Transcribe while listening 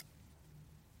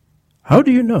How do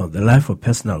you know the life or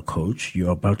personal coach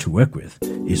you're about to work with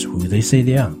is who they say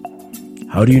they are?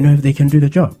 How do you know if they can do the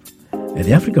job? At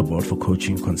the Africa Board for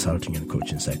Coaching, Consulting and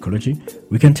Coaching Psychology,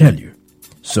 we can tell you.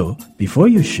 So, before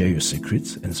you share your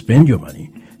secrets and spend your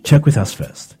money, check with us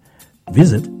first.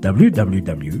 Visit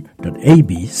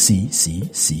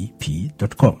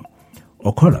www.abccccp.com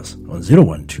or call us on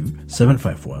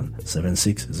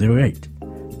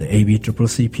 012-751-7608. The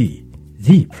ABCCP,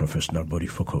 the professional body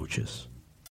for coaches.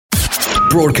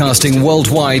 Broadcasting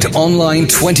worldwide, online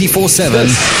 24/7.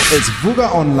 It's Vuga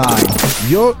Online,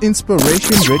 your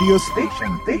inspiration radio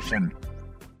station.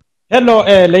 Hello,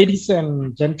 ladies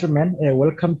and gentlemen.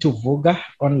 Welcome to Vuga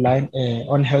Online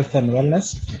on health and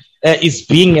wellness. It's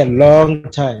been a long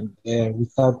time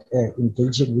without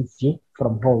engaging with you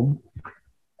from home.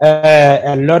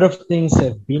 A lot of things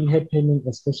have been happening,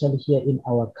 especially here in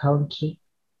our country,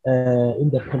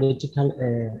 in the political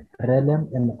realm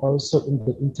and also in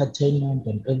the entertainment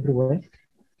and everywhere.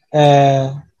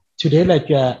 Today, like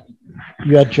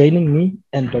you are joining me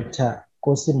and Dr.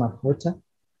 Nkosi Mafutha.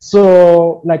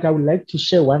 So, like, I would like to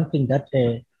share one thing that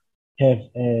have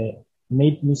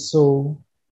made me so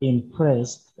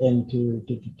impressed and to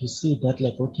see that,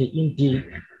 like, okay, indeed,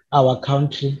 our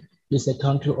country is a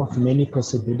country of many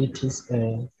possibilities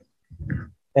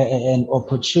and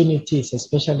opportunities,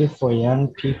 especially for young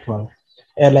people.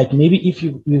 Like maybe if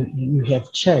you have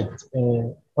checked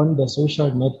on the social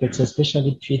networks,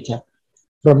 especially Twitter,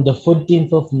 from the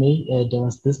 14th of May, there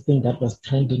was this thing that was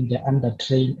trending, the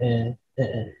under-train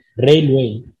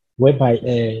railway, whereby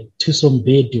Thuso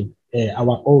Mbedu,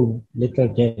 our own little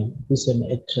girl, who's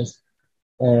an actress,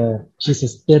 she's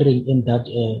starring in that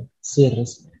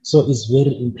series. So it's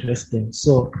very interesting.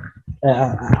 So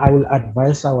I will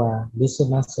advise our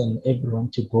listeners and everyone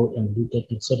to go and look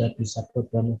at it so that we support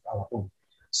one of our own.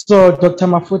 So Dr.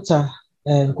 Mafutha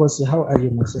and Nkosi, how are you,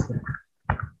 my sister?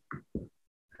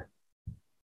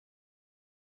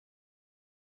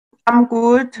 I'm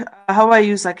good. How are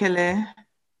you, Zakele?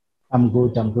 I'm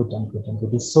good.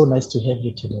 It's so nice to have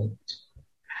you today.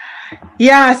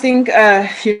 Yeah, I think,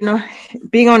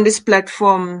 being on this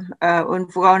platform on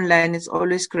Vuga Online is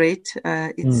always great.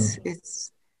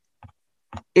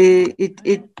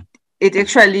 It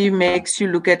actually makes you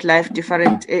look at life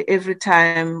different. Every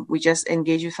time we just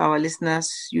engage with our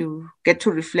listeners, you get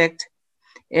to reflect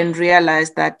and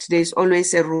realize that there's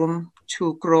always a room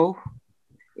to grow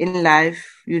in life.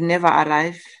 You never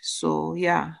arrive. So,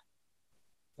 yeah.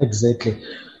 Exactly.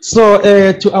 So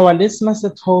to our listeners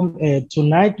at home,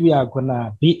 tonight we are going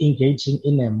to be engaging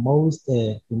in a most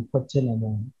important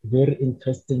and very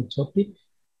interesting topic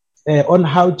on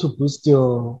how to boost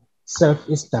your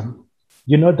self-esteem.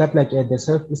 You know that like the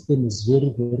self-esteem is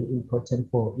very, very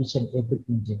important for each and every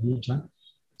individual.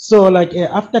 So like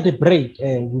after the break,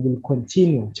 we will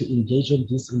continue to engage on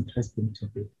this interesting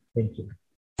topic. Thank you.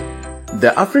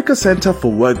 The Africa Center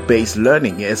for Work-Based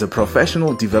Learning is a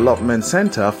professional development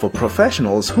center for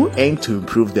professionals who aim to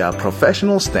improve their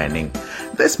professional standing.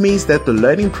 This means that the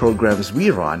learning programs we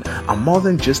run are more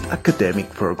than just academic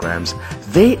programs.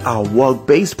 They are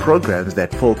work-based programs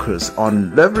that focus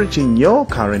on leveraging your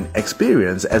current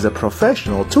experience as a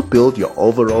professional to build your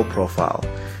overall profile.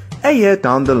 A year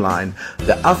down the line,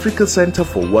 the Africa Center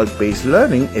for Work-Based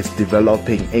Learning is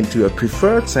developing into a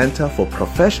preferred center for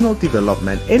professional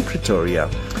development in Pretoria,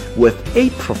 with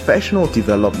 8 professional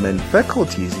development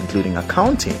faculties including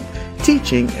accounting,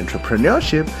 teaching,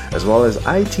 entrepreneurship, as well as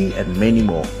IT and many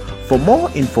more. For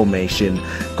more information,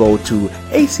 go to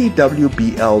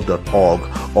acwbl.org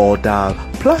or dial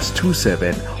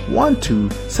 +27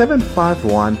 12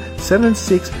 751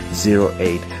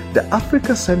 7608. The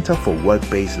Africa Center for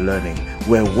Work-Based Learning,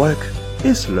 where work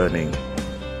is learning.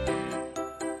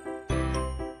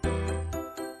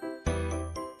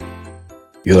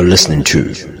 You're listening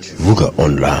to Vuga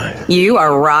Online. You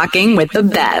are rocking with the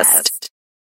best.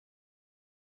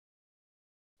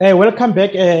 Hey, welcome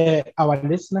back, our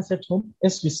listeners at home.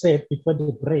 As we said before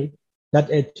the break, that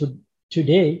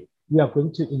today we are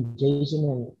going to engage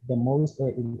in the most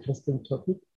interesting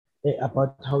topic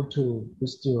about how to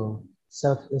boost your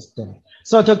self-esteem.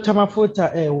 So, Dr.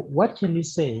 Mafutha, what can you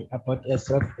say about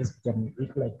self-esteem?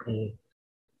 If, like,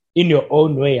 in your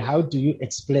own way, how do you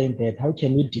explain that? How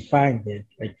can you define that,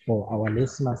 like, for our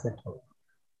listeners at home?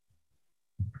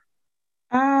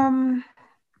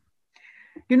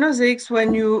 Zakes,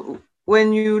 when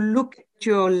you look at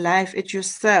your life, at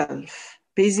yourself,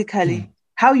 basically,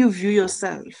 how you view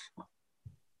yourself,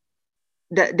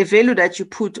 the value that you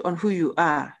put on who you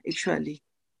are, actually,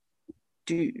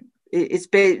 it's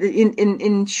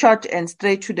in short and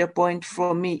straight to the point.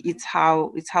 For me, it's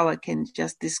how I can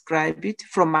just describe it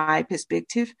from my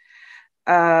perspective.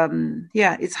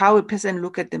 it's how a person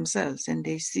look at themselves and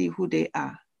they see who they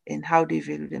are and how they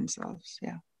value themselves.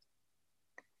 Yeah.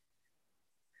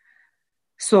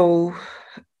 So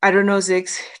I don't know,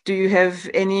 Zex, do you have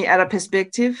any other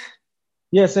perspective?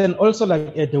 Yes, and also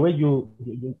like the way you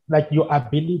like your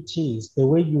abilities, the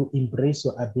way you embrace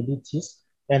your abilities,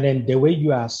 and then the way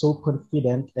you are so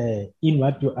confident in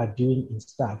what you are doing in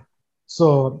stuff.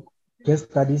 So, guess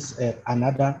that is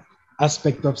another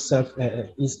aspect of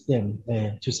self-esteem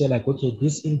to say like, okay,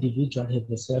 this individual has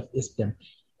a self-esteem.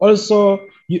 Also,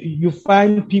 you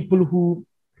find people who,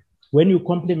 when you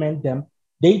compliment them,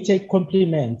 they take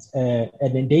compliments and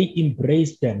then they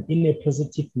embrace them in a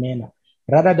positive manner,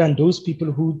 rather than those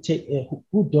people who take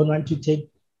who don't want to take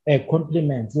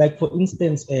compliments. Like for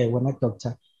instance, when I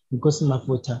Dr. Nkosi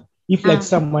Mafuta, if like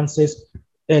someone says,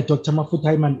 Dr.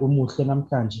 Mafuta, man umuhle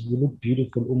namhlanje, you look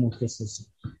beautiful, umuhle sisi.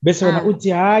 Bese wena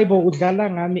uthi hayi bo udlala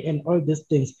ngami and all these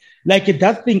things. Like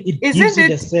that thing, it gives you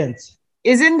the sense.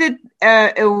 Isn't it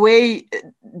a way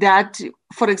that,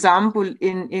 for example,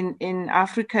 in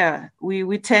Africa,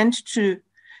 we tend to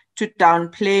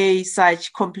downplay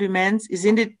such compliments?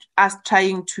 Isn't it us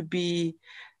trying to be,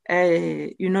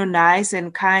 nice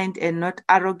and kind and not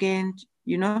arrogant,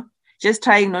 just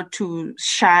trying not to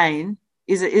shine?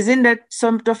 Isn't that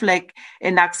sort of like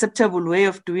an acceptable way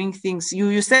of doing things?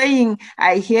 You're saying,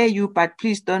 I hear you, but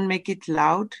please don't make it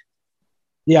loud.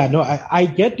 Yeah, no, I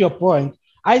get your point.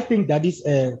 I think that is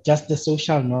just a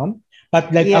social norm,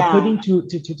 but like according to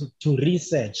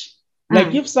research,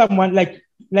 like if someone like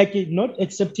not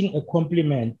accepting a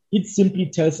compliment, it simply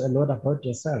tells a lot about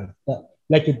yourself.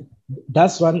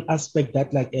 That's one aspect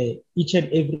that like each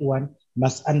and everyone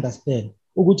must understand.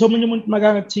 Like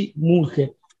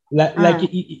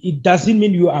it doesn't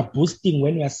mean you are boasting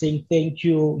when you are saying thank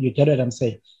you. You get what I'm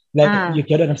saying? Like you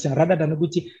get what I'm saying? Rather than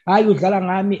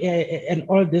and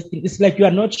all this thing, it's like you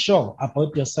are not sure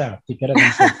about yourself. You get what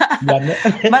I'm saying?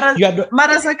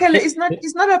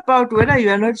 It's not about whether you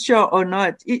are not sure or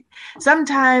not.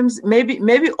 Sometimes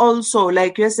maybe also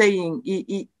like you're saying,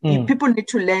 people need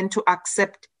to learn to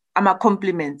accept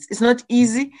compliments. It's not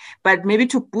easy, but maybe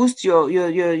to boost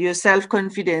your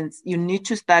self-confidence, you need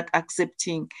to start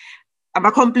accepting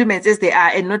compliments as they are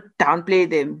and not downplay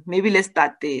them. Maybe let's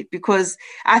start there, because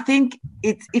I think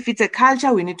if it's a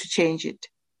culture, we need to change it.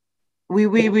 We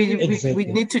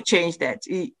need to change that.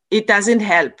 It doesn't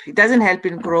help. It doesn't help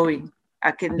in growing.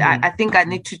 I think I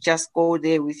need to just go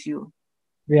there with you.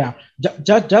 Yeah,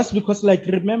 just because like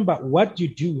remember what you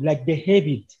do, like the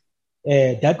habit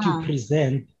that you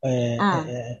present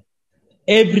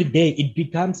every day,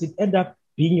 it ends up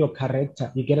being your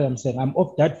character. You get what I'm saying? I'm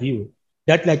of that view.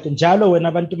 That like njalo when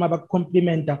abantu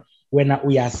mabakomplimenta wena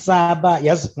uyasaba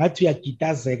yazi ngathi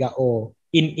uyagitazeka or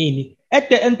in at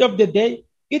the end of the day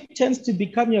it tends to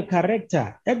become your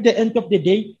character. At the end of the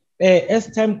day, as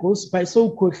time goes by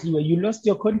so quickly, you lost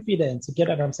your confidence. You get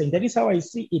what I'm saying? That is how I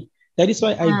see it. That is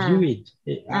why I view it.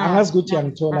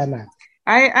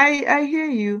 I hear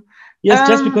you. Yes,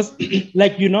 just because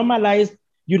like you normalize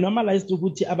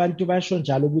ukuthi abantu basho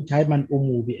njalo ukuthi hayi man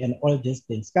umubi and all these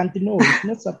things. Can't no, it's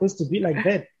not supposed to be like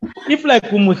that. If like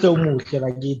umuhle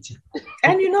like it.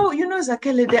 And you know,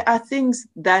 Zakele, there are things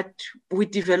that we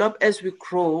develop as we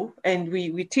grow and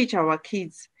we teach our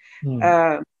kids.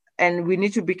 And we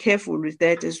need to be careful with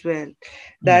that as well.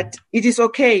 That it is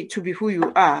okay to be who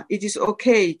you are. It is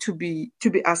okay to be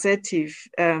assertive.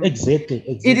 Exactly.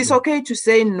 It is okay to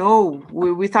say no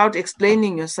without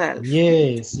explaining yourself.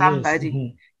 Yes.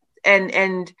 Somebody.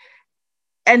 Yes.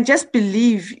 And just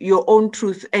believe your own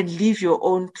truth and live your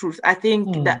own truth. I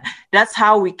think that's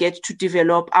how we get to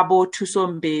develop Abo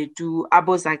Tusombe, to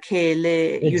Abo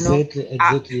Zakele, Exactly.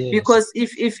 Yes. Because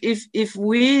if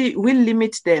we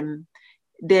limit them,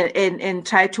 and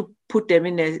try to put them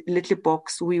in a little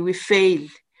box, we fail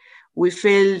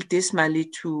dismally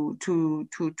to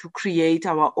create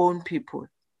our own people.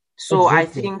 So exactly. I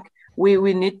think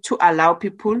we need to allow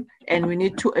people and we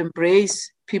need to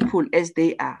embrace people as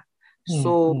they are.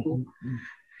 So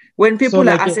when people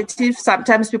are assertive,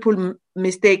 sometimes people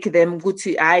mistake them.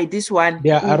 This one,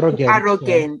 they are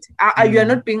arrogant. Yeah. You are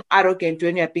not being arrogant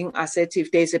when you are being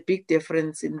assertive. There's a big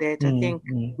difference in that. I think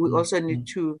we also need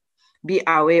to be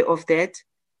aware of that.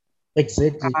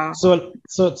 Exactly. So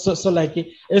like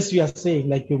as you are saying,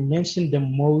 like you mentioned the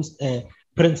most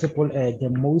principle, the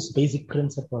most basic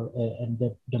principle, and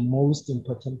the most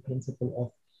important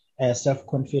principle of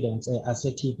self-confidence,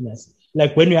 assertiveness.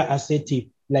 Like when you are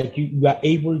assertive, like you are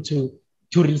able to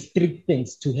restrict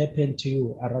things to happen to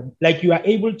you around. Like you are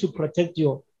able to protect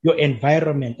your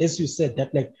environment, as you said,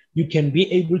 that like you can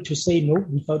be able to say no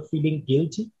without feeling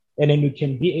guilty. And then you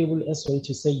can be able as well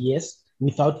to say yes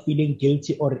without feeling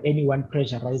guilty or anyone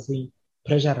pressurizing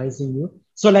you.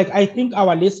 So like, I think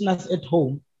our listeners at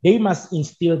home, they must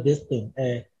instill this thing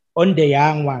on the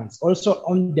young ones, also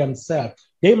on themselves.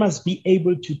 They must be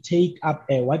able to take up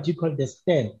the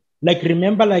stand. Like,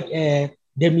 remember, like the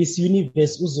Miss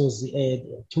Universe Uzozi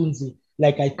Tunzi,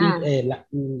 like I think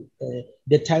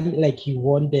the time like he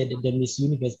won the Miss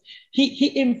Universe,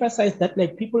 he emphasized that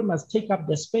like people must take up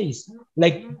the space,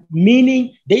 like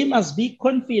meaning they must be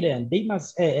confident, they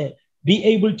must be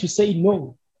able to say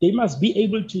no, they must be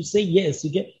able to say yes.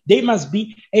 They must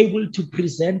be able to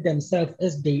present themselves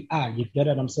as they are. You get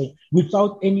what I'm saying?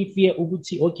 Without any fear.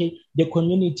 Okay, the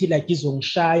community like is on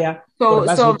shire.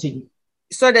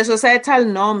 So the societal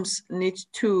norms need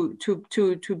to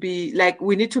be like,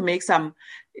 we need to make some,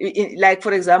 like,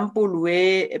 for example,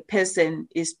 where a person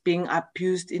is being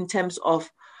abused in terms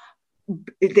of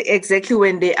exactly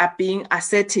when they are being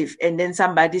assertive, and then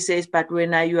somebody says, but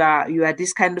when you are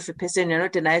this kind of a person, you're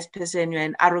not a nice person, you're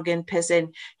an arrogant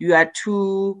person, you are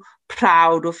too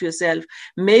proud of yourself.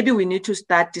 Maybe we need to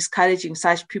start discouraging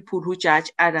such people who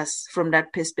judge others from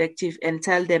that perspective and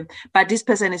tell them, but this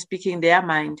person is speaking their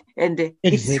mind, and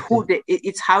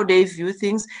it's how they view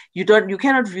things. You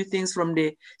cannot view things from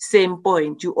the same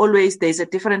point. There's a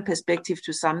different perspective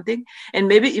to something. And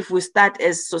maybe if we start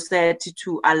as society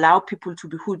to allow people to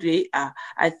be who they are,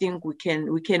 I think we can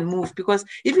move. Because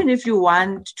even if you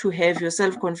want to have your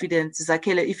self-confidence,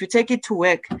 Zakhele, if you take it to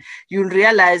work, you'll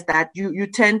realize that you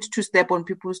tend to step on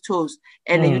people's toes,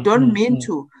 and you don't mean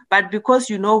to, but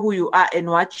because you know who you are and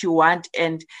what you want,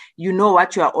 and you know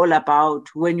what you are all about.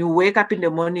 When you wake up in the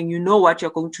morning, you know what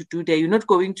you're going to do there. You're not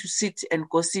going to sit and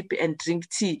gossip and drink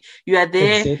tea. You are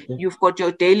there. Exactly. You've got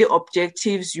your daily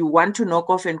objectives. You want to knock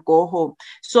off and go home.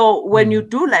 So when you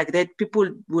do like that,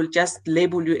 people will just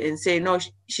label you and say, no,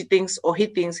 she thinks or he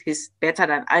thinks he's better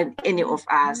than any of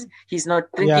us. He's not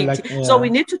drinking tea. So we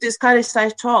need to discourage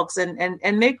such talks and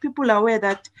make people aware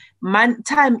that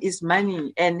time is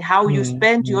money, and how you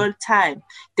spend your time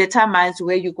determines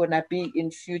where you're gonna be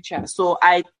in future. So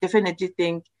I definitely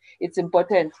think it's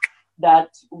important that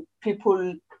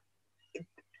people,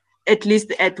 at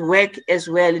least at work as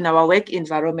well, in our work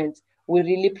environment, we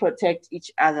really protect each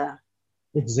other.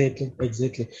 Exactly.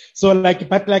 So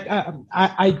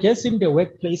I guess in the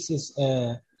workplaces,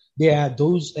 there are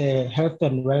those health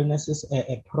and wellness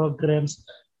programs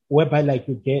whereby like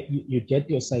you get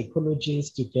your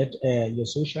psychologist, you get your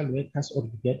social workers, or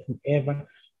you get whoever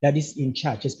that is in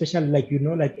charge, especially like,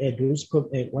 those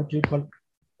what do you call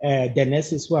the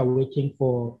nurses who are working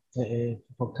for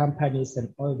companies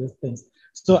and all those things.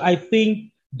 So I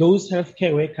think those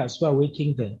healthcare workers who are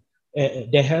working there,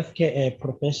 the healthcare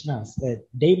professionals,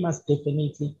 they must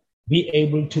definitely be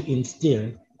able to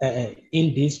instill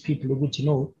in these people, which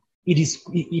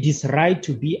it is right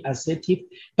to be assertive,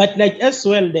 but like as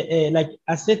well, like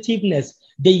assertiveness,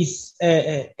 there is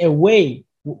a way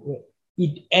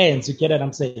it ends. You get what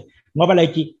I'm saying? Ngoba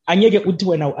like anyeke uthi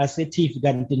wena assertive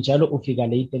kanti njalo ufika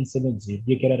late emsebenzini.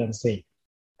 You get what I'm saying?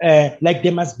 Like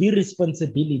there must be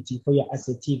responsibility for your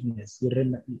assertiveness.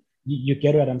 You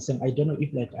get what I'm saying? I don't know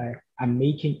if like I'm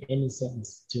making any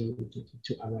sense to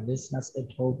our listeners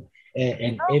at home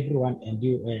and everyone, and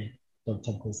you,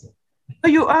 Dr. Kosi.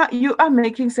 You are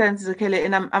making sense, Zakhele,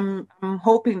 and I'm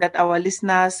hoping that our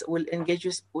listeners will engage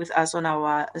with us on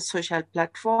our social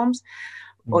platforms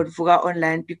on Vuga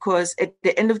Online, because at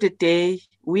the end of the day,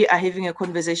 we are having a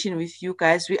conversation with you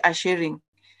guys. We are sharing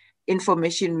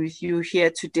information with you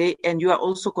here today, and you are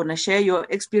also going to share your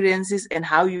experiences and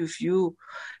how you view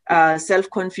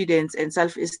self-confidence and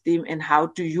self-esteem, and how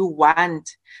do you want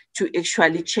to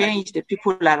actually change the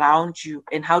people around you,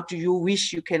 and how do you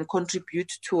wish you can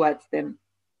contribute towards them.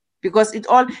 Because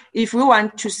if we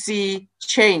want to see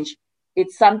change,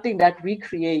 it's something that we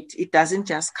create. It doesn't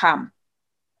just come.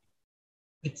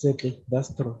 Exactly.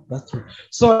 That's true.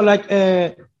 So like,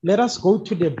 let us go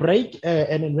to the break.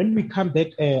 And then when we come back,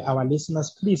 our listeners,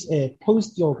 please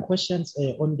post your questions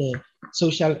on the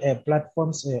social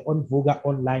platforms on Vuga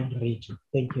Online Radio.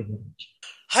 Thank you very much.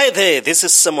 Hi there, this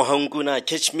is Samohanguna.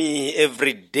 Catch me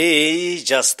every day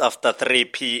just after 3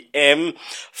 p.m.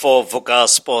 for Vuga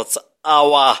Sports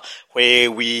Hour, where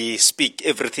we speak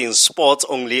everything sports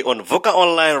only on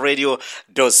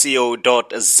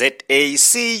vugaonlineradio.co.za.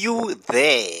 See you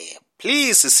there.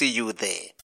 Please see you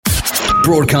there.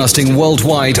 Broadcasting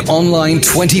worldwide online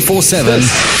 24/7.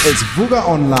 It's Vuga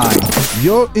Online,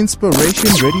 your inspiration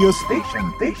radio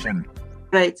station.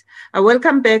 Right.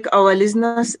 Welcome back, our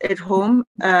listeners at home.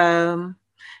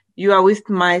 You are with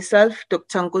myself,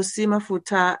 Dr. Nkosi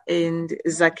Mafuta, and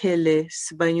Zakhele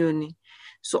Sibanyoni.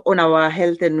 So on our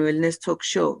health and wellness talk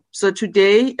show. So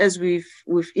today, as we've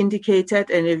indicated,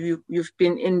 and if you've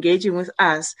been engaging with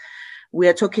us, we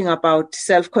are talking about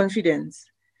self-confidence.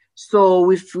 So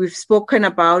we've spoken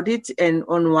about it and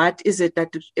on what is it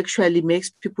that actually makes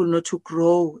people not to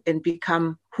grow and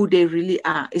become who they really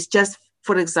are. It's just,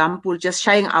 for example, just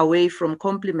shying away from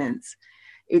compliments.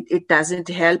 It doesn't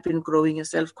help in growing your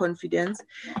self-confidence.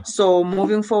 So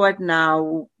moving forward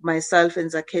now, myself and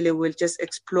Zakhele will just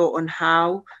explore on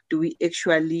how do we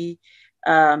actually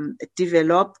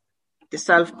develop the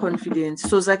self-confidence.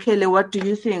 So Zakhele, what do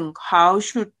you think? How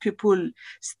should people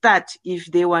start if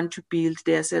they want to build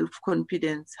their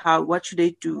self-confidence? What should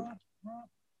they do?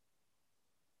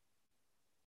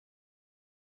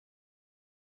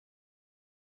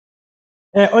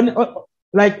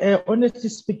 Honestly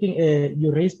speaking,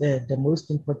 you raised the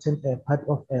most important part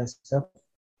of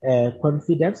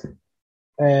self-confidence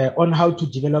on how to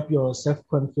develop your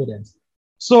self-confidence.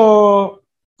 So,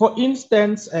 for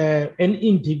instance, an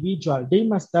individual, they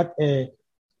must start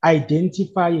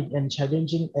identifying and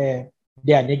challenging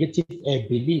their negative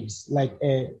beliefs.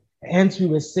 Hence we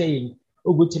were saying,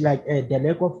 the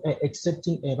lack of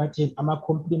accepting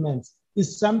compliments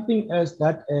is something else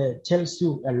that tells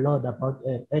you a lot about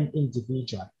an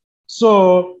individual.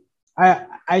 So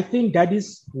I think that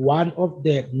is one of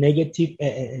the negative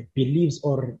beliefs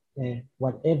or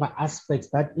whatever aspects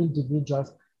that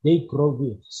individuals they grow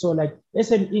with. So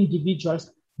as an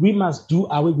individuals, we must do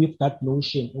away with that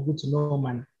notion of no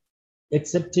man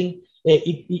accepting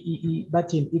a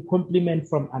compliment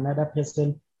from another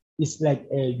person is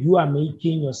you are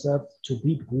making yourself to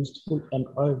be boastful and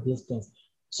all these things.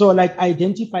 So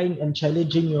identifying and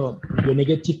challenging your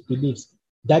negative beliefs,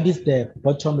 that is the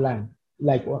bottom line.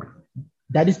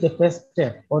 That is the first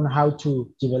step on how to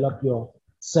develop your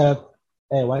self,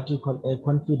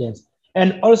 confidence.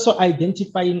 And also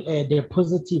identifying the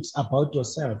positives about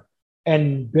yourself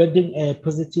and building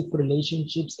positive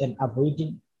relationships and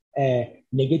avoiding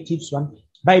negatives one.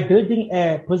 By building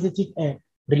positive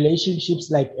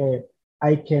relationships,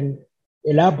 I can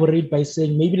elaborate by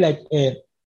saying maybe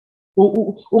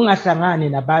ungahlangani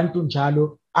nabantu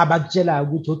njalo abakutshela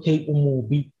ukuthi okay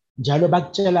umubi njalo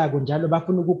bakutshela njalo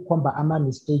bafuna ukukukhomba ama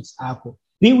mistakes akho.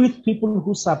 Be with people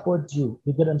who support you.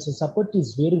 You get what I'm saying? Support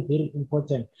is very, very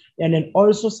important. And then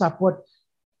also support,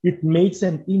 it makes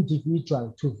an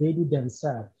individual to value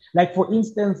themselves. For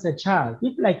instance, a child,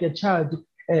 if a child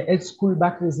at school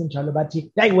back in njalo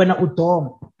bathi hey wena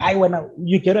udom I wena,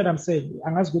 you get what I'm saying?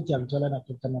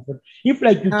 If you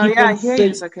keep on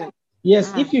saying okay.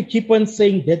 Yes, if you keep on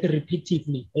saying that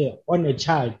repeatedly on a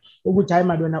child, that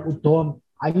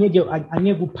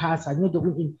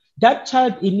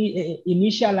child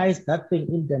initialize that thing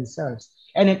in themselves.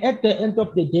 And then at the end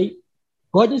of the day,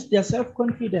 God is their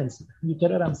self-confidence. You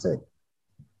get what I'm saying?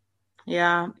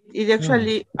 Yeah, it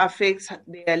actually affects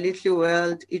their little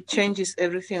world. It changes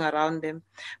everything around them.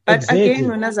 But again,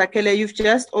 Zakhele, you've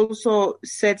just also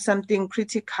said something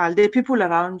critical. The people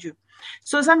around you.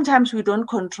 So sometimes we don't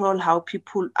control how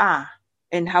people are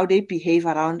and how they behave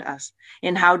around us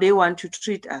and how they want to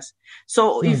treat us.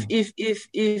 So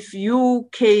if you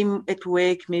came at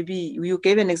work, maybe you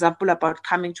gave an example about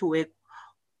coming to work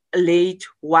late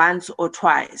once or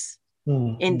twice,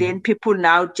 and then people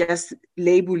now just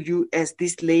label you as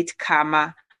this late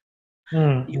comer.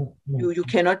 You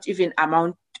cannot even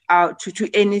amount out to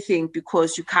anything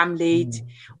because you come late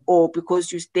or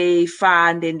because you stay far,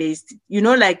 and then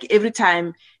every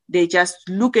time they just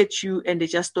look at you and they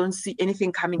just don't see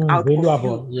anything coming out of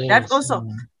you. Yes. That also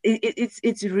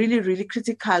it's really, really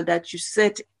critical that you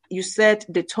set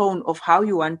the tone of how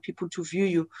you want people to view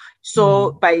you.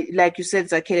 So by, like you said,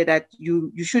 Zakhele, that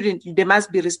you shouldn't, there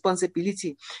must be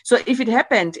responsibility. So if it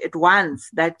happened at once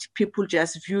that people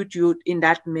just viewed you in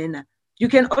that manner, you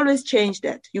can always change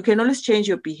that. You can always change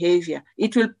your behavior.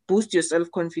 It will boost your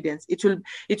self-confidence. It will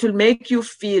make you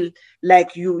feel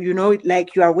like you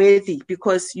are worthy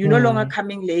because you're no longer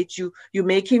coming late. You're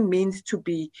making means to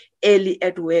be early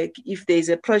at work. If there's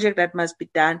a project that must be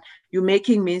done, you're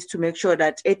making means to make sure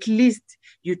that at least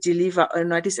you deliver on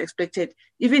what is expected.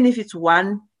 Even if it's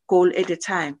one goal at a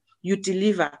time, you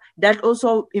deliver. That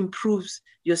also improves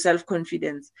your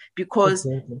self-confidence because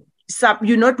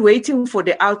you're not waiting for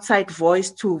the outside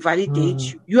voice to validate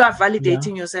you. You are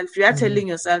validating yourself. You are telling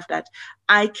yourself that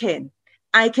I can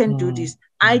do this.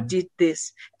 I did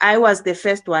this. I was the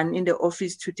first one in the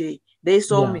office today. They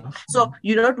saw me. So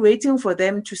you're not waiting for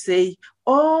them to say,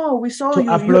 "Oh, we saw you."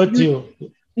 To applaud you.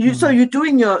 So you're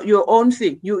doing your own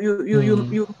thing.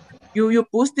 You you're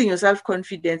boosting your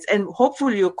self-confidence, and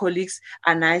hopefully your colleagues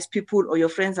are nice people or your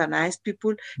friends are nice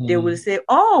people. They will say,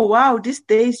 oh wow, these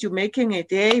days you're making it.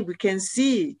 Hey, we can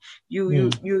see you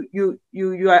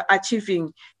are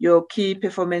achieving your key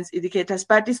performance indicators.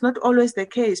 But it's not always the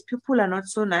case. People are not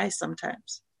so nice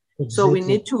sometimes. Exactly. So we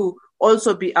need to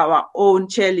also be our own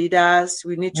cheerleaders.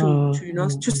 We need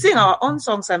to sing our own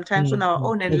songs sometimes on our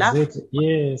own and laugh.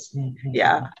 Yes.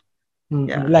 Yeah.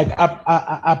 Like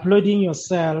uploading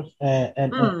yourself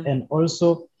and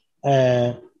also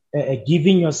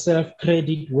giving yourself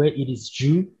credit where it is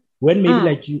due. When maybe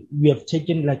like you have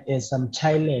taken like some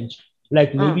challenge,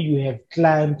 like maybe you have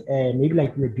climbed, maybe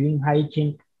like you're doing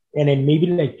hiking, and then maybe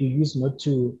like you used not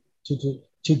to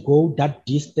go that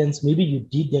distance. Maybe you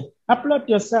did that. Applaud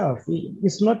yourself.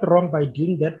 It's not wrong by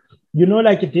doing that. You know,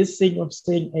 like this thing of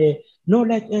saying, no,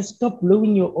 like stop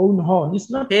blowing your own horn. It's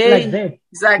not like that.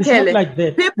 Exactly. It's not like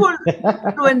that. People,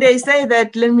 when they say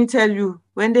that, let me tell you,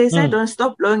 when they say don't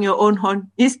stop blowing your own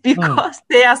horn, it's because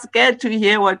they are scared to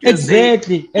hear what you're saying.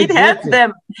 It helps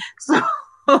them. So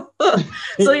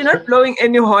you're not blowing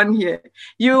any horn here.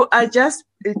 You are just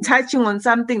touching on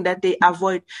something that they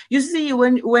avoid. You see,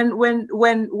 when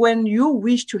you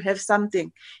wish to have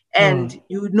something and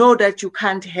you know that you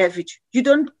can't have it, you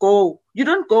don't go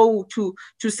to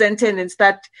Sandton and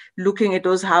start looking at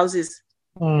those houses.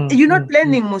 You're not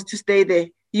planning most to stay there.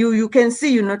 You can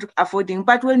see you're not affording,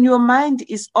 but when your mind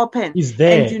is open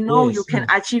and you know you can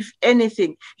achieve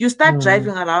anything, you start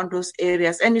driving around those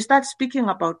areas and you start speaking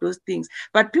about those things.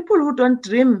 But people who don't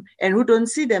dream and who don't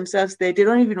see themselves there, they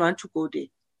don't even want to go there.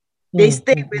 They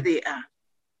stay where they are.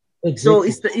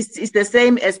 Exactly. So it's the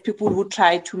same as people who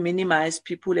try to minimize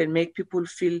people and make people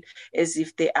feel as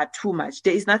if they are too much.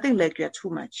 There is nothing like you are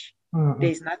too much. There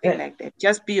is nothing like that.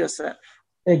 Just be yourself.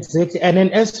 Exactly. And then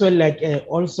as well, like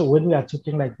also when we are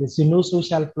talking like this,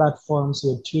 social platforms,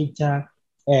 your Twitter,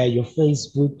 your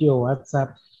Facebook, your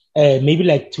WhatsApp, maybe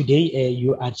like today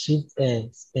you achieved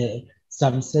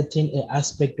some certain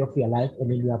aspect of your life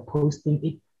and then you are posting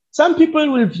it. Some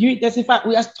people will view it as if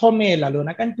we are Tomel alone.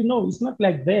 I can't know. It's not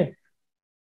like that.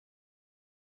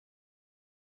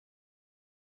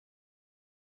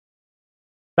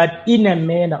 But in a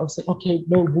manner of saying, okay,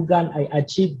 no, Bugan, I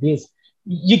achieved this.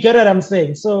 You get what I'm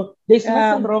saying? So there's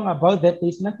nothing wrong about that.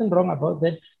 There's nothing wrong about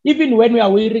that. Even when we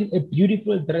are wearing a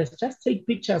beautiful dress, just take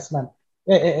pictures, man.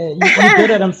 You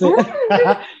get what I'm saying?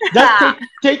 Just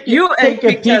take a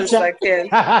picture. Zakhele.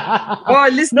 Oh,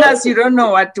 listeners, you don't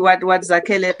know what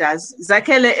Zakhele does.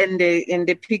 Zakhele and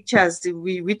the pictures,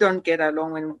 we don't get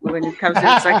along when it comes to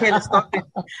Zakhele. Stop it.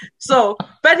 So,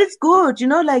 but it's good,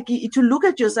 like to look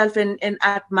at yourself and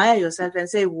admire yourself and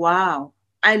say, wow,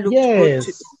 I look good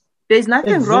today. There's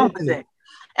nothing wrong with it.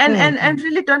 And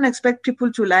really don't expect people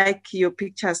to like your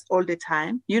pictures all the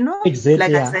time. Exactly,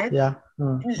 like I said,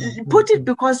 put it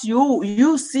because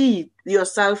you see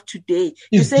yourself today.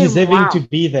 You say, deserving wow, to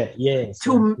be there. Yes.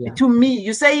 To me,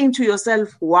 you're saying to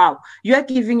yourself, wow, you are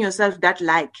giving yourself that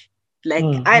I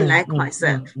like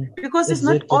myself. Because it's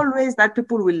not always that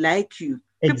people will like you.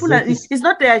 It's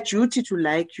not their duty to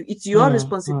like you. It's your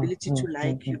responsibility to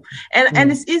like you. And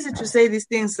it's easy to say these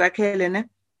things, Zakhele.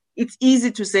 It's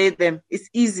easy to say them. It's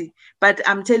easy. But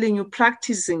I'm telling you,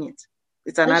 practicing it,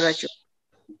 it's another job.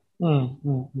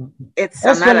 It's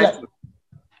another job.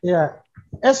 Yeah.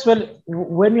 As well,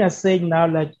 when we are saying now,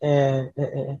 like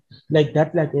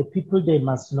that, people, they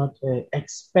must not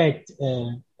expect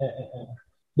the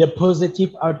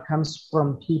positive outcomes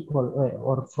from people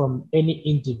or from any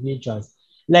individuals.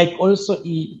 Like also,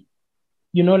 that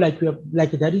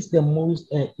is the most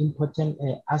important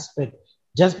aspect.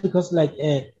 Just because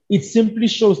it simply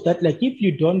shows that if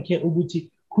you don't care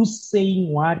who's saying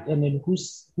what and then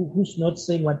who's not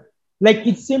saying what,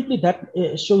 it simply that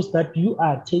shows that you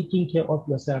are taking care of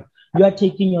yourself. You are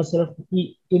taking yourself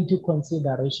into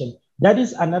consideration. That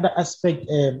is another aspect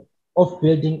of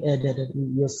building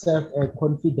your self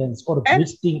confidence or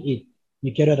boosting it.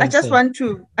 You get what I'm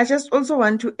saying? I just also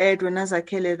want to add,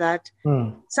 Zakhele, that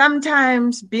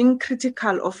sometimes being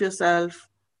critical of yourself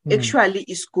actually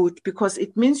is good because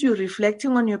it means you're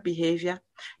reflecting on your behavior.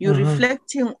 You're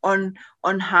reflecting on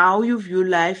how you view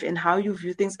life and how you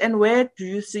view things and where do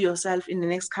you see yourself in the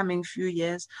next coming few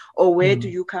years or where do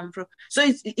you come from. So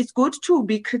it's good to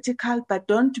be critical, but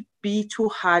don't be too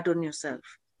hard on yourself.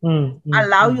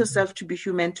 Allow yourself to be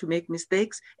human, to make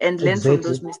mistakes and learn from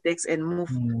those mistakes and move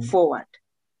forward.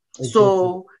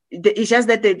 So it's just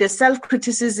that the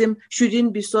self-criticism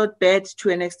shouldn't be so bad to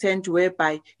an extent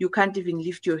whereby you can't even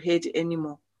lift your head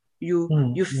anymore.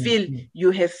 you feel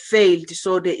you have failed,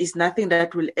 so there is nothing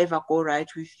that will ever go right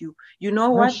with you. You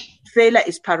know what? Failure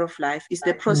is part of life. It's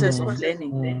the process of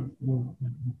learning.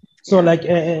 So like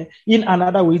in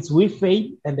another words, we fail,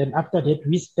 and then after that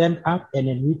we stand up and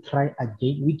then we try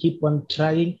again. We keep on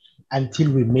trying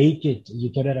until we make it. You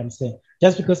get what I'm saying?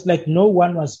 Just because like no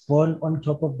one was born on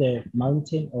top of the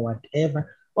mountain or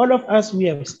whatever. All of us, we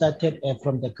have started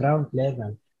from the ground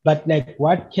level. But like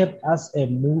what kept us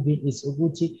moving is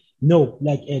Uguti. No,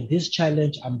 like this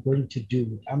challenge, I'm going to do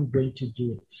it. I'm going to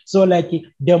do it. So like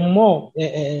the more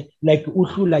like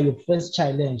Uhlula, your first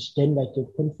challenge, then like your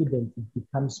confidence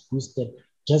becomes boosted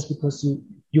just because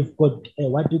you've got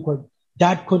what do you call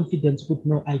that confidence with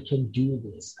no, I can do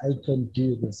this. I can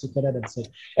do this. You get what I'm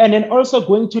saying? And then also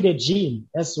going to the gym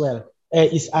as well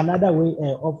is another way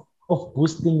of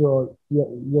boosting your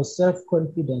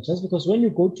self-confidence. Just because when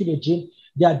you go to the gym,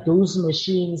 there are those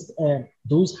machines,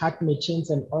 those heart machines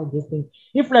and all these things.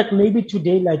 If like maybe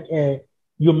today, like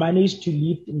you manage to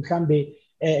lift in 5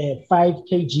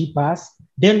 kg bars,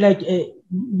 then like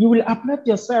you will applaud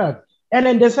yourself. And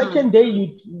then the second day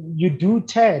you do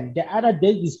 10, the other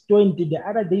day is 20, the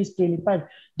other day is 25.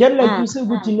 Then like you say,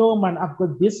 you know, man, I've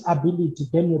got this ability,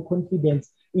 then your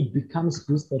confidence, it becomes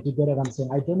boosted. You get what I'm saying?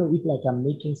 I don't know if like I'm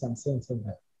making some sense of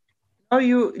that. Oh,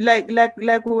 you like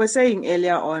we were saying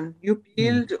earlier on, you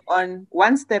build on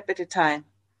one step at a time.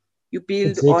 You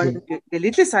build on the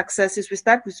little successes. We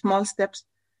start with small steps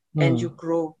and you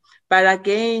grow. But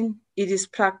again, it is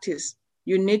practice.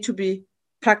 You need to be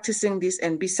practicing this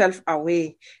and be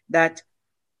self-aware that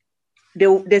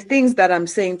the things that I'm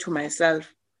saying to myself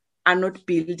are not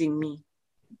building me.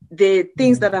 The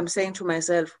things that I'm saying to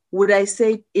myself, would I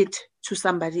say it to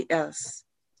somebody else?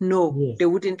 No, they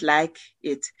wouldn't like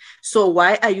it. So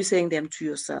why are you saying them to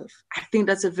yourself? I think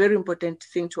that's a very important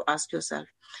thing to ask yourself.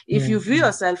 If you view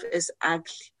yourself as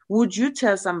ugly, would you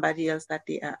tell somebody else that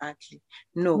they are ugly?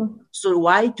 No. So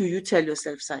why do you tell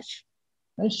yourself such?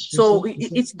 So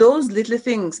it's those little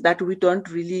things that we don't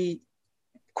really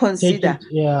consider.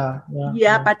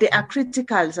 But they are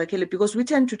critical, Sakele, because we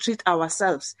tend to treat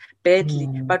ourselves badly,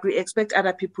 but we expect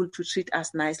other people to treat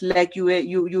us nice. Like you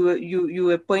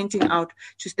were pointing out,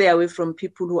 to stay away from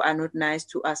people who are not nice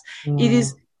to us.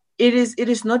 It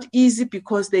is not easy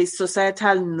because there's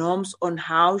societal norms on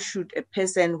how should a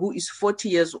person who is 40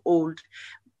 years old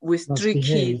with must 3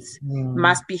 kids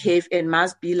must behave and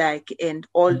must be like and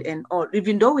all.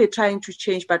 Even though we're trying to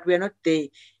change, but we're not there.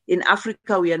 In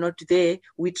Africa, we are not there.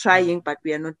 We're trying, but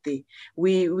we are not there.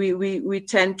 We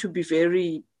tend to be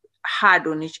very hard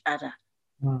on each other.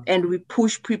 And we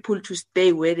push people to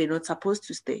stay where they're not supposed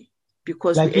to stay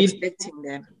because like we're expecting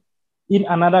them. In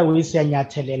another way, you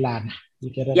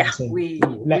get what I'm saying?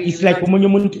 It's like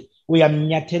we are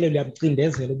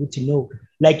no,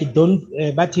 like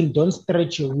don't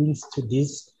stretch your wings to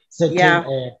this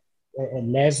certain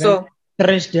level. So,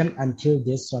 stretch them until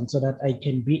this one, so that I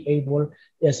can be able,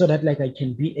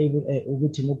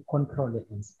 to control it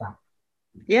and stuff.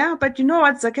 Yeah, but you know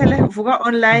what, Zakele, Vuga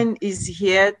Online is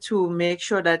here to make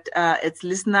sure that its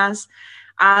listeners,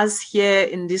 us here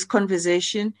in this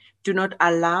conversation, do not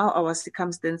allow our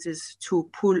circumstances to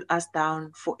pull us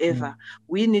down forever.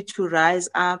 We need to rise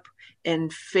up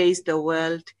and face the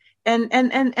world and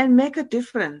make a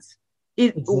difference.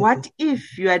 What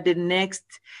if you are the next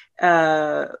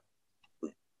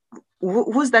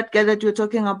who's that guy that you're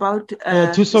talking about?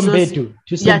 Thuso Mbeki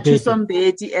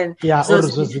and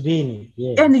Zozibini.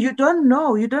 And you don't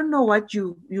know what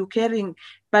you're carrying,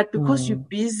 but because you're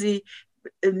busy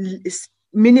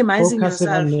minimizing focusing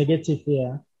yourself on negative,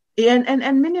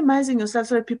 and minimizing yourself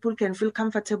so that people can feel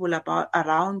comfortable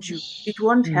around you, it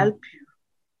won't help you.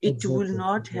 It will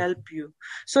not help you.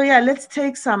 So let's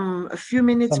take a few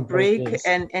minutes break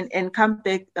and come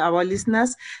back, our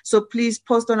listeners. So please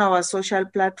post on our social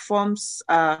platforms.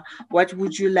 What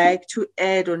would you like to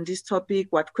add on this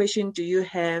topic? What question do you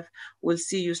have? We'll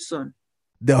see you soon.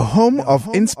 The home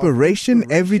of inspiration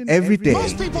every day.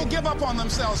 Most people give up on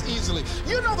themselves easily.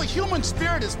 You know the human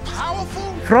spirit is powerful.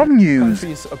 From news.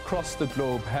 Countries across the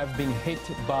globe have been hit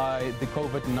by the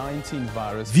COVID-19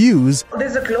 virus. Views.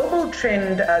 There's a global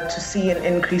trend to see an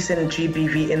increase in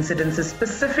GBV incidences,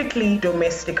 specifically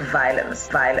domestic violence.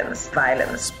 Sports.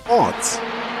 What's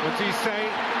he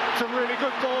say? It's a really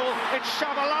good ball. It's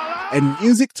Shabalala. And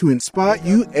music to inspire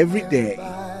you every day.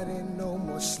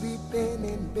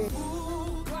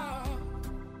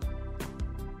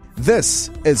 This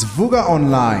is Vuga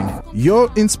Online, your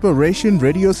inspiration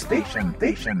radio station.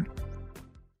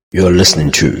 You're listening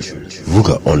to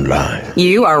Vuga Online.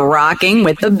 You are rocking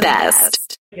with the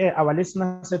best. Our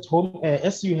listeners at home,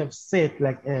 as you have said,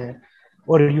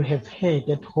 or you have heard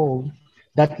at home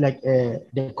that like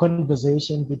the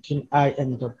conversation between I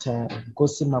and Dr.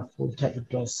 Nkosi Mafuta,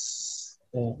 it was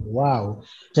wow,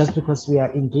 just because we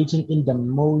are engaging in the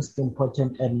most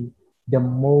important and the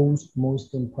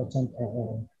most important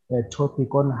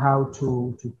topic on how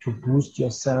to boost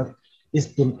your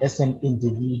self-esteem as an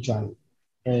individual.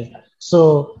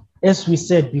 So as we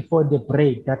said before the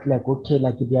break, that like, okay,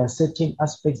 like there are certain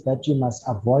aspects that you must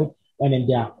avoid, and then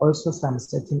there are also some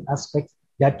certain aspects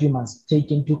that you must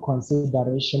take into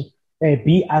consideration.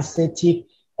 Be assertive,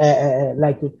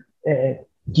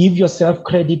 give yourself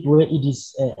credit where it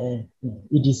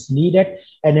is needed,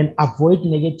 and then avoid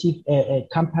negative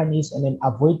companies, and then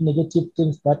avoid negative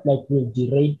things that like will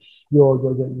derail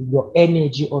your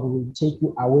energy or will take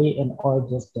you away and all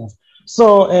this stuff.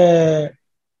 So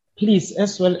please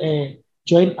as well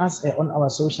join us on our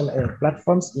social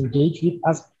platforms, engage with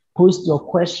us, post your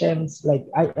questions. Like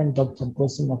I and Dr.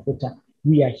 Nkosi Mafuta,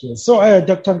 we are here. So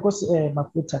Dr. Nkosi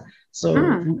Mafuta, so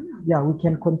we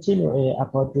can continue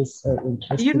about this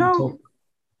interesting topic.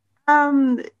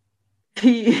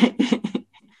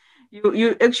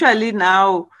 You actually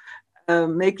now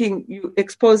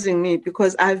exposing me,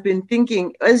 because I've been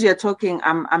thinking as you're talking,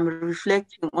 I'm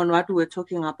reflecting on what we were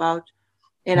talking about,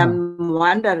 and I'm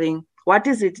wondering, what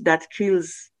is it that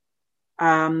kills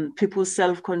people's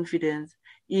self-confidence?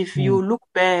 If you look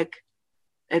back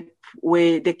at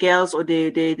where the girls or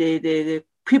the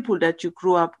people that you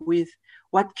grew up with,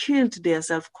 what killed their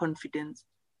self-confidence?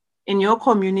 In your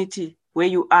community where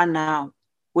you are now,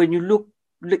 when you look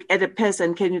at a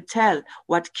person, can you tell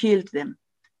what killed them?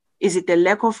 Is it the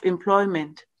lack of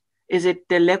employment? Is it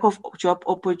the lack of job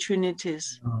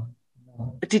opportunities? No.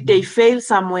 Did they fail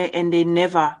somewhere and they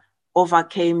never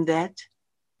overcame that?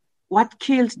 What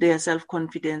killed their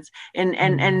self-confidence?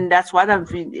 And that's what I'm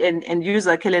feeling. And you,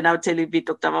 Zakhele, now telling me,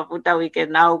 Dr. Mafuta, we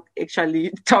can now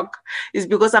actually talk, is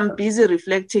because I'm busy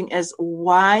reflecting as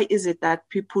why is it that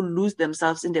people lose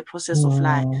themselves in the process of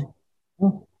life?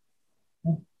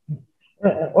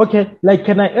 Okay, like,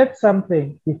 can I add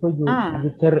something before you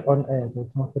carry on?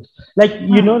 Like,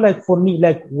 you know, like for me,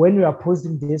 like when you are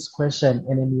posing this question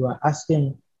and then you are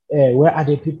asking, where are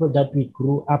the people that we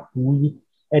grew up with,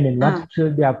 and then what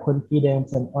killed their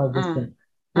confidence and all this thing.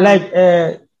 Like,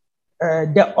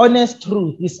 the honest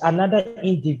truth is another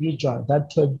individual that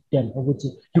told them,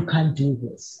 you can't do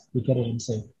this. You get what I'm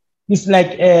saying? It's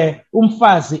like,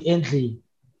 umfazi endlini.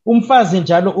 Umfazi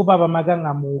njalo ubaba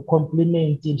makangamu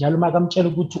compliment njalo makamtshela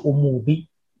ukuthi umubi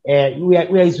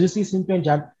uyayizwisisa into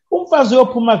enjalo. Umfazi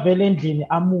uyophuma vele endlini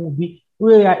amubi,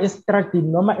 uya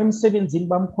estradini noma emsebenzini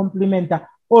bamcomplimenta,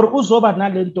 or uzoba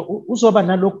nalento, uzoba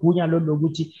nalogunya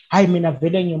lokuthi hayi mina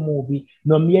vele ngemubi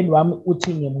nomyeni wami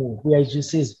uthi ngemubi,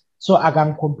 uyayizwisisa. So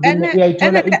akangicompliment,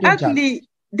 uyayithola into enjalo.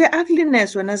 The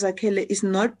ugliness, when Zakhele, is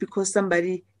not because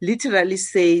somebody literally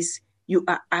says you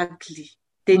are ugly.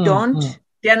 They don't.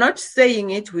 They are not saying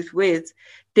it with words.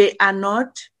 They are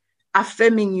not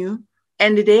affirming you,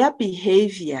 and their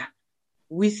behavior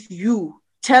with you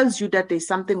tells you that there's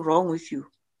something wrong with you,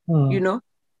 you know?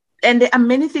 And there are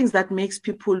many things that makes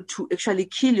people to actually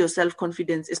kill your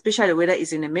self-confidence, especially whether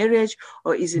it's in a marriage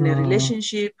or is in a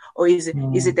relationship, or is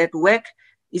it at work?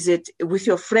 Is it with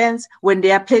your friends when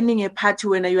they are planning a party,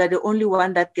 when you are the only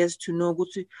one that gets to know,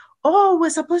 oh,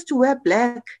 we're supposed to wear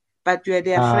black, but you are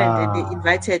their friend and they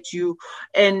invited you.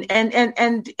 And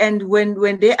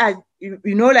when they are, you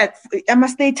know, like, I'm a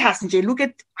status, and look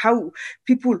at how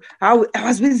I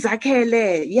was with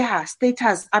Zakhele,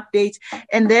 status updates.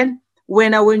 And then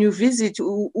when you visit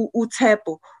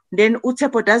Utepo, then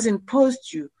Utepo doesn't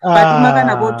post you, but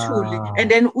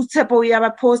and then Utepo we have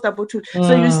a post about Tuli.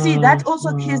 So you see, that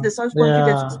also kills the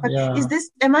self-confidence. Is this,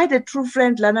 am I the true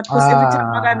friend? Lana post every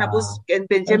time and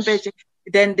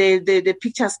then the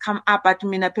pictures come up at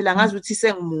mina pelangas with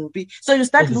saying movie. So you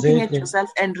start looking at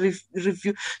yourself and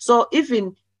review. So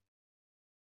even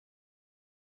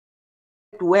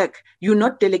at work, you're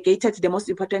not delegated the most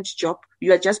important job.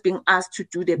 You are just being asked to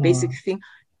do the basic thing.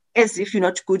 As if you're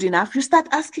not good enough, you start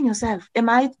asking yourself, am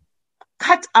I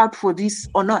cut out for this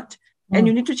or not? And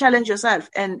you need to challenge yourself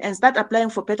and start applying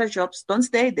for better jobs. Don't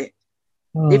stay there.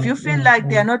 If you feel like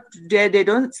they are not there, they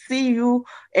don't see you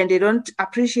and they don't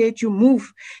appreciate you, move.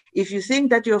 If you think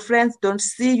that your friends don't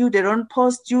see you, they don't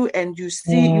post you, and you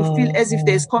feel as if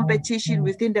there's competition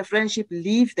within the friendship,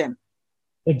 leave them.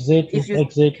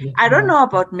 Exactly. I don't know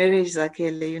about marriage,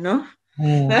 Zakhele, you know.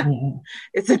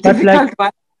 It's a difficult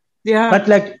one. Yeah.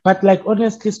 But like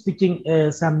honestly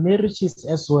speaking, some marriages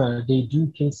as well, they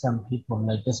do kill some people,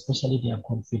 like especially their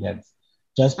confidence.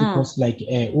 Just because like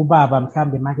ubaba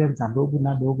mhlambe makenza lokhu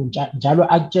naloku njalo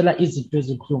akutshela izinto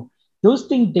ezibuhlungu, those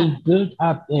things they build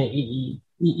up in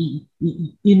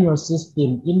your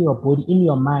system, in your body, in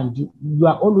your mind. You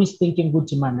are always thinking,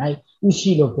 good man, I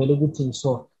ushilo very good thing.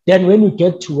 So then when you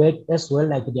get to work as well,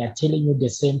 like they are telling you the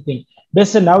same thing.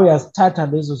 But now we are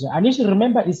starting this. And you should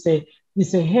remember it's a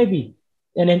habit.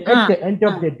 And then at the end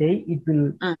of the day, it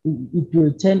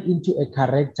will turn into a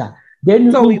character.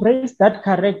 Then you embrace that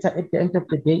character at the end of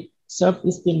the day,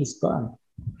 self-esteem is gone.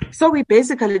 So we're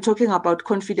basically talking about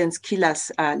confidence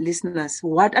killers, listeners.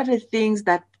 What are the things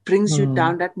that brings you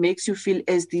down, that makes you feel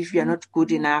as if you're not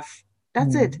good enough?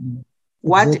 That's it.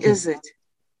 What is it?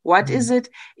 What is it?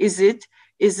 Is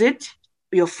it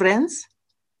your friends?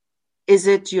 Is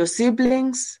it your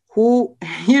siblings who,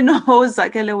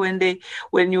 Zakele,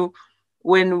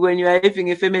 when you are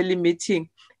having a family meeting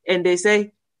and they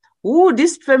say, "Oh,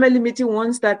 this family meeting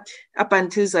wants that up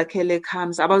until Zakele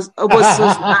comes." I was so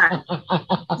smart.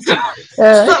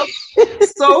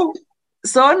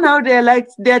 So now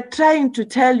they're trying to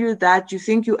tell you that you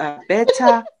think you are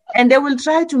better, and they will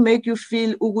try to make you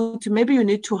feel maybe you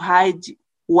need to hide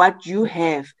what you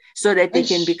have so that they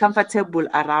can be comfortable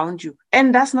around you.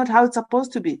 And that's not how it's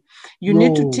supposed to be. You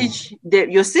need to teach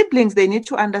your siblings, they need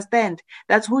to understand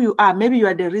that's who you are. Maybe you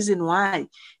are the reason why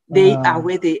they are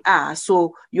where they are.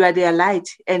 So you are their light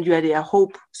and you are their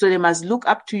hope. So they must look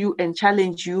up to you and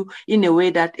challenge you in a way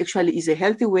that actually is a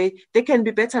healthy way. They can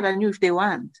be better than you if they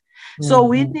want. So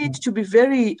we need to be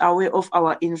very aware of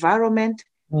our environment,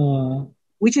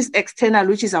 which is external,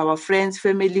 which is our friends,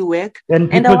 family, work,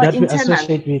 and our that internal. We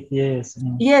associate with, yes.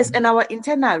 Yes, and our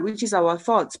internal, which is our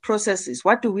thoughts, processes.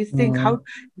 What do we think? How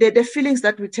the feelings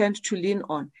that we tend to lean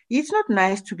on. It's not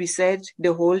nice to be sad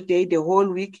the whole day, the whole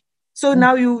week. So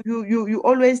now you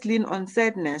always lean on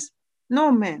sadness.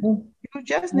 No, man. You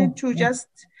just need to just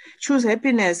choose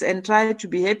happiness and try to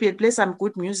be happy and play some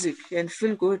good music and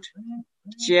feel good.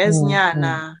 Cheers,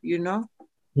 nyana,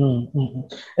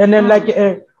 And then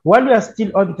while we are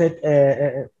still on that,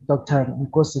 Dr.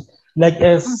 Nkosi,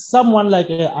 someone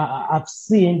I've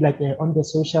seen on the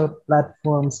social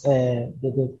platforms,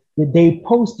 they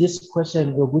post this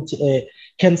question, which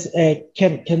can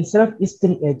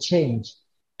self-esteem change?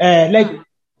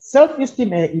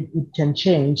 Self-esteem, it can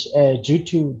change due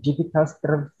to difficult,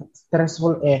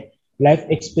 stressful life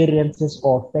experiences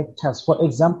or factors. For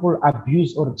example,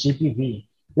 abuse or GBV,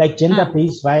 like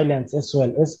gender-based violence as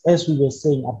well, as we were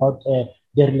saying about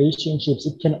the relationships.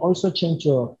 It can also change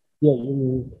your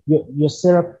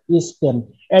self-esteem,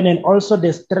 and then also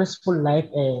the stressful life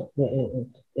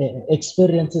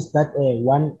experiences that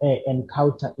one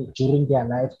encounter during their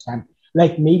lifetime.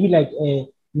 Like maybe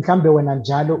mhlambe wena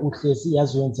njalo uhlezi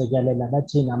yazwenzekelela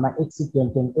bathina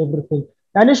ama-accident and everything.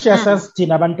 Nanisho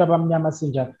yasasithina abantu abamnyama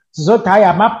sinjalo sizothi hayi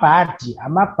amabhadi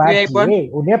hey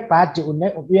unebhadi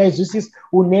uyayizwisisa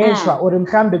uneshwa or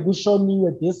mhlambe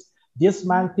kushoniwe this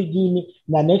month kini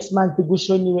na next month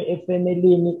kushoniwe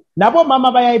efamilini. Nabo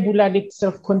mama bayayibulala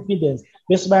i-self confidence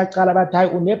bese bayaqala bathi hayi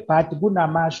unebhadi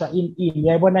kunamashwa ini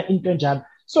uyayibona into enjalo.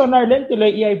 So nayo lento le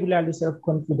iyayibulala i-self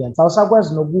confidence.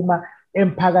 Awusakwazi nokuma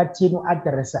emphakathini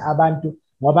u-address abantu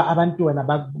ngoba abantu wena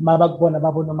mabakubona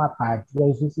babona amabhadi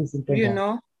uyayizwisisa into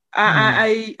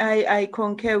I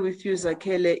concur with you,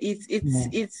 Zakele.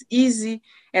 It's easy,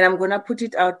 and I'm gonna put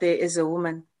it out there as a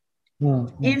woman.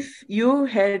 If you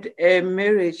had a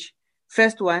marriage,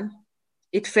 first one,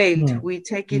 it failed. We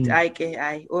take it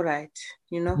all right.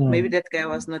 Maybe that guy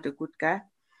was not a good guy,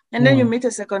 and then you meet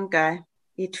a second guy.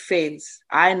 It fails.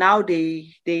 Now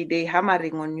they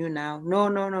hammering on you now.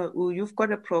 No, you've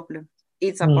got a problem.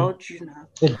 It's about you now.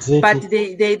 Exactly. But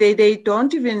they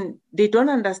don't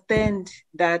understand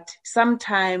that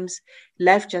sometimes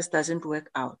life just doesn't work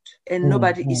out, and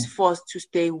nobody is forced to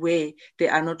stay where they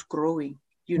are not growing.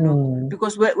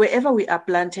 Because wherever we are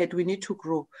planted, we need to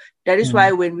grow. That is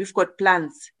why when we've got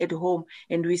plants at home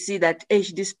and we see that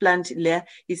this plant there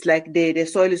is like the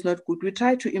soil is not good, we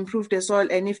try to improve the soil.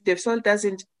 And if the soil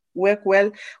doesn't work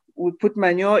well, we put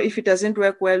manure. If it doesn't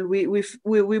work well, we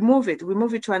move it. We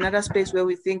move it to another space where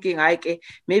we're thinking, okay,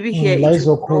 maybe here it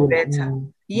will grow better.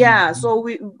 Yeah. So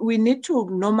we need to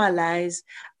normalize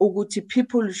Uguti.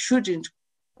 People shouldn't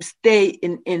stay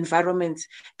in environments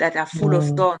that are full of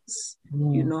thorns,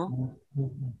 No,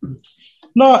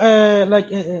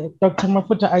 Dr.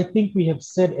 Mafuta, I think we have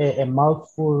said a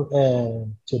mouthful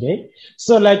today.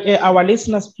 So our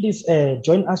listeners, please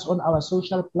join us on our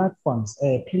social platforms.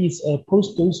 Please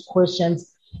post those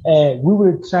questions. We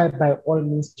will try by all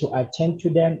means to attend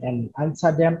to them and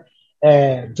answer them.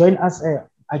 Join us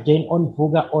again on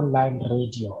Vuga Online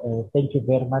Radio. Thank you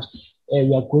very much.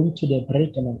 We are going to the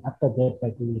break, and then after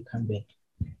that, we will come back.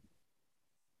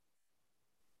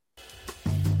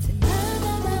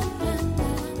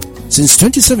 Since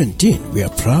 2017, we are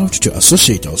proud to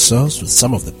associate ourselves with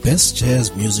some of the best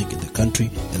jazz music in the country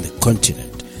and the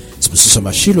continent. Sibusiso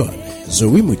Mashilwane,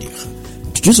 Zoe Mudiga,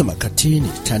 Duduza Makatini,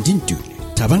 Tandin Duli,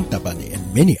 Tabang Tabani,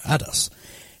 and many others.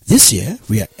 This year,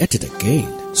 we are at it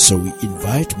again, so we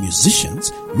invite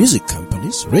musicians, music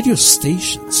companies, radio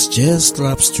stations, jazz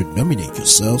clubs to nominate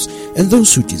yourselves and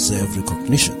those who deserve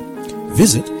recognition.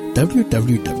 Visit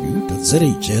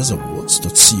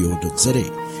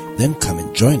www.zajazzawards.co.za. Then come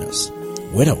and join us.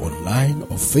 Whether online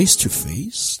or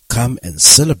face-to-face, come and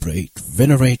celebrate,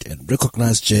 venerate, and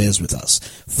recognize jazz with us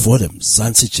for the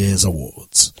Mzansi Jazz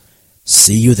Awards.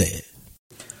 See you there.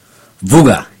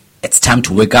 Vuga, it's time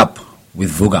to wake up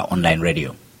with Vuga Online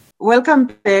Radio. Welcome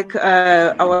back,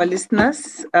 our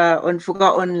listeners on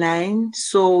Vuga Online.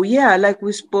 So, like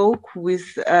we spoke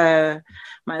with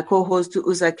my co-host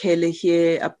Uzakele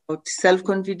here about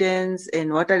self-confidence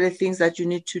and what are the things that you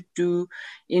need to do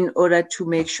in order to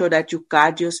make sure that you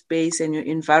guard your space and your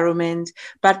environment.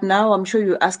 But now I'm sure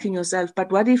you're asking yourself,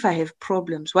 but what if I have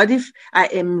problems? What if I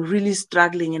am really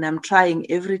struggling and I'm trying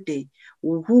every day?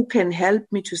 Who can help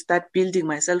me to start building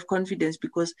my self-confidence,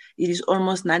 because it is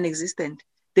almost non-existent?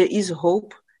 There is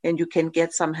hope, and you can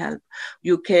get some help.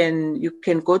 You can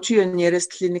go to your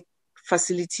nearest clinic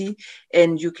facility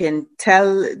and you can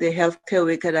tell the healthcare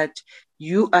worker that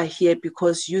you are here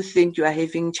because you think you are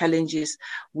having challenges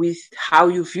with how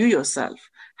you view yourself,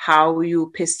 how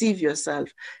you perceive yourself.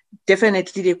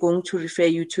 Definitely they're going to refer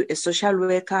you to a social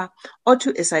worker or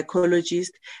to a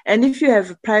psychologist. And if you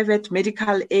have private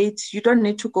medical aid, you don't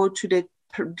need to go to the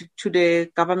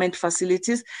government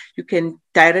facilities. You can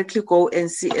directly go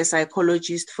and see a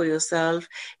psychologist for yourself.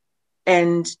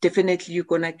 And definitely you're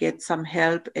going to get some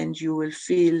help and you will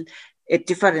feel a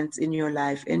difference in your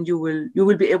life, and you will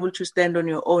be able to stand on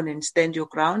your own and stand your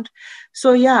ground.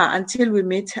 So until we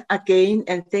meet again,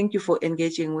 and thank you for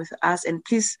engaging with us, and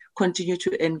please continue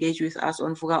to engage with us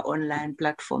on Vuga Online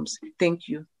platforms. Thank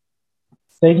you.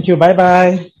 Thank you.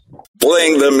 Bye-bye.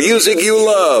 Playing the music you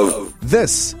love.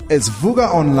 This is Vuga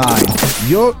Online,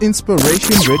 your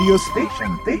inspiration radio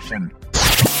station.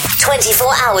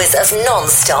 24 hours of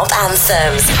non-stop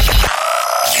anthems.